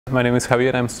My name is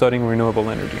Xavier, I'm studying renewable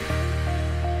energy.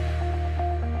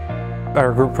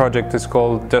 Our group project is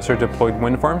called Desert Deployed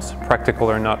Wind Farms,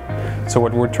 practical or not. So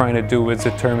what we're trying to do is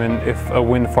determine if a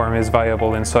wind farm is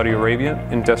viable in Saudi Arabia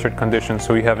in desert conditions.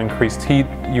 So you have increased heat,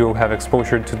 you have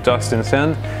exposure to dust and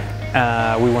sand.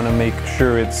 We want to make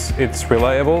sure it's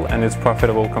reliable and it's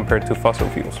profitable compared to fossil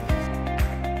fuels.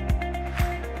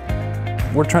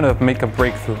 We're trying to make a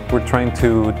breakthrough. We're trying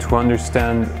to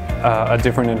understand a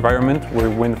different environment where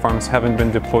wind farms haven't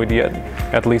been deployed yet,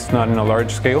 at least not in a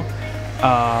large scale.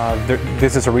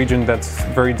 This is a region that's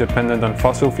very dependent on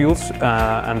fossil fuels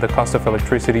and the cost of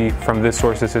electricity from these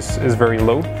sources is very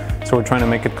low. So we're trying to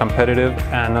make it competitive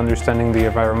and understanding the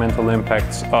environmental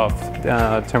impacts of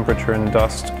temperature and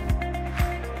dust.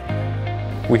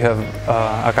 We have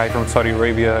a guy from Saudi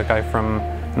Arabia, a guy from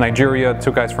Nigeria,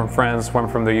 2 guys from France, 1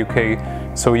 from the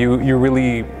UK. So you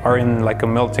really are in like a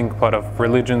melting pot of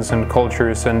religions and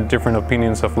cultures and different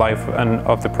opinions of life and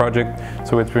of the project.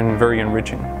 So it's been very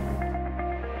enriching.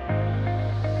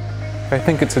 I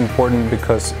think it's important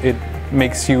because it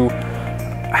makes you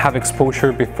have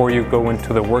exposure before you go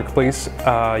into the workplace.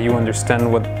 You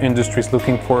understand what industry is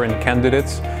looking for in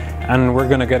candidates, and we're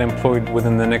going to get employed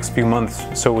within the next few months.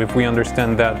 So if we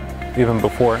understand that even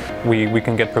before, we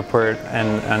can get prepared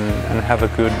and have a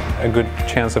good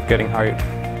chance of getting hired.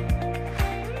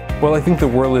 Well, I think the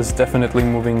world is definitely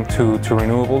moving to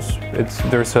renewables.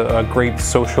 There's a great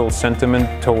social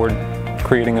sentiment toward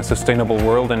creating a sustainable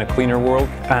world and a cleaner world,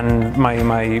 and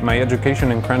my education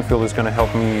in Cranfield is going to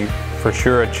help me for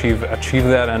sure achieve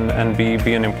that and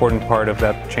be an important part of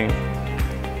that change.